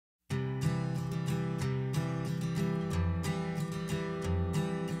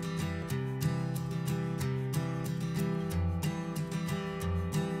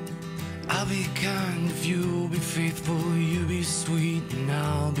I'll be kind if you'll be faithful. You be sweet and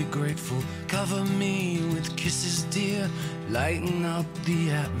I'll be grateful. Cover me with kisses, dear. Lighten up the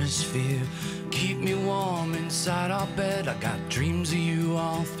atmosphere. Keep me warm inside our bed. I got dreams of you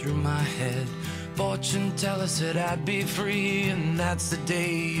all through my head. Fortune teller said I'd be free, and that's the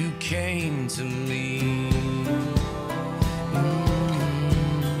day you came to me.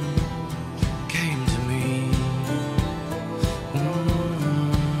 Came to me.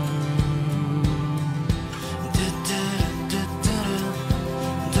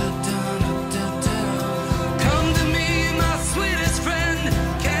 Come to me, my sweetest friend.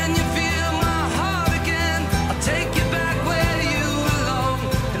 Can you feel my heart again? I'll take you back where you belong,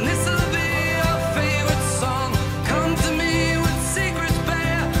 and this'll be your favorite song. Come to me with secrets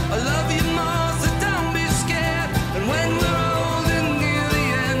bare. I love you more, so don't be scared. And when we're old and near the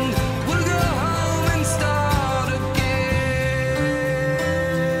end, we'll go home and start again.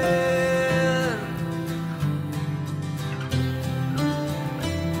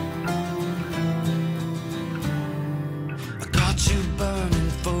 I got you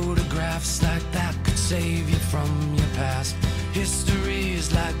burning photographs like that could save you from your past. History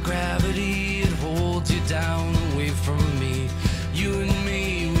is like gravity, it holds you down away from me. You and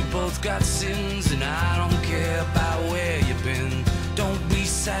me, we both got sins, and I don't care about where you've been. Don't be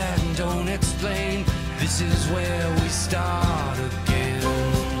sad and don't explain. This is where we start again.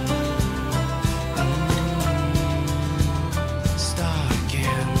 Start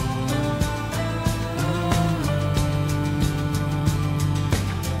again.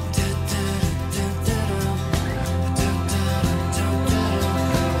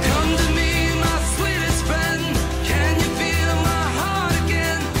 Come to me, my sweetest friend. Can you feel my heart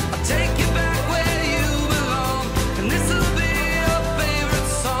again? I'll take you back where you belong, and this'll be your favorite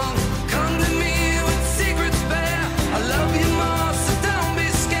song. Come to me with secrets bare. I love you more, so don't be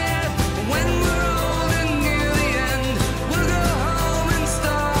scared. When we're old and near the end, we'll go home and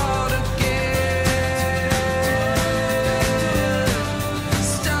start again.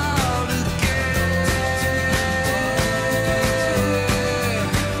 Start again.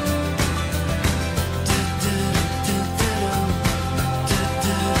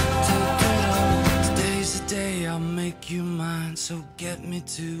 Today's the day I'll make you mine, so get me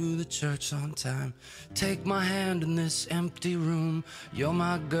to the church on time. Take my hand in this empty room. You're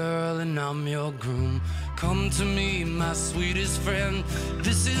my girl and I'm your groom. Come to me, my sweetest friend.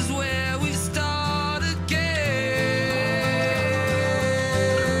 This is